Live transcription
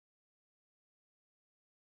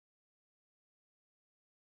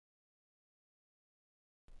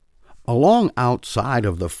Along outside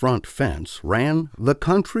of the front fence ran the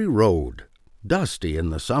country road, dusty in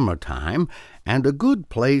the summertime, and a good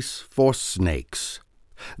place for snakes.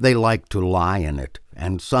 They liked to lie in it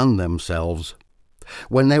and sun themselves.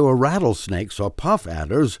 When they were rattlesnakes or puff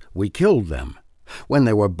adders, we killed them. When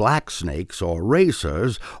they were black snakes or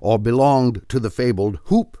racers, or belonged to the fabled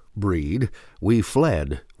hoop breed, we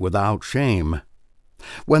fled without shame.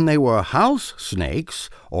 When they were house snakes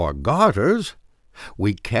or garters,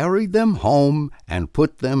 we carried them home and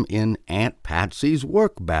put them in Aunt Patsy's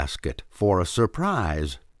work basket for a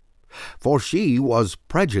surprise. For she was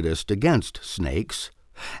prejudiced against snakes,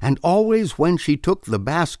 and always when she took the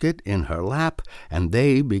basket in her lap and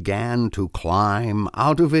they began to climb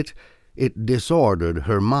out of it, it disordered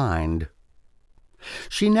her mind.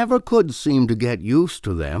 She never could seem to get used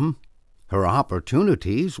to them. Her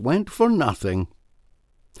opportunities went for nothing.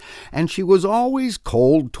 And she was always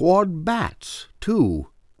cold toward bats, too,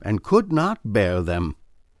 and could not bear them.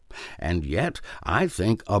 And yet I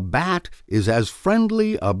think a bat is as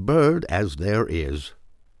friendly a bird as there is.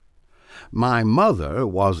 My mother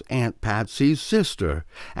was Aunt Patsy's sister,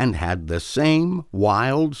 and had the same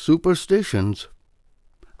wild superstitions.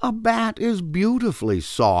 A bat is beautifully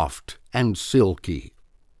soft and silky.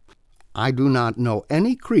 I do not know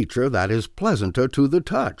any creature that is pleasanter to the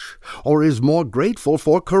touch, or is more grateful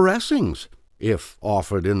for caressings, if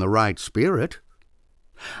offered in the right spirit.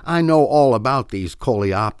 I know all about these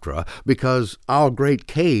coleoptera because our great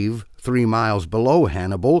cave 3 miles below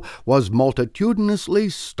Hannibal was multitudinously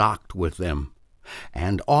stocked with them,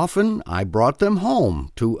 and often I brought them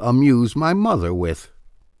home to amuse my mother with.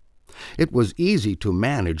 It was easy to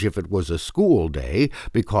manage if it was a school day,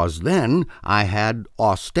 because then I had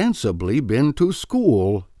ostensibly been to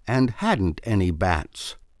school and hadn't any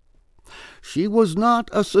bats. She was not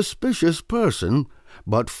a suspicious person,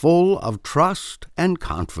 but full of trust and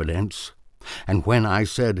confidence, and when I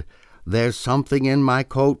said, "There's something in my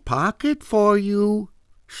coat pocket for you,"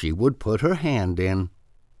 she would put her hand in.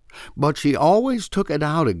 But she always took it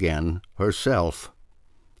out again herself.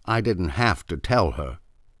 I didn't have to tell her.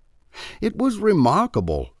 It was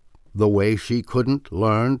remarkable, the way she couldn't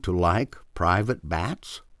learn to like private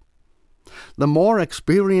bats. The more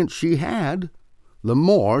experience she had, the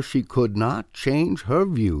more she could not change her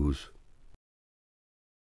views.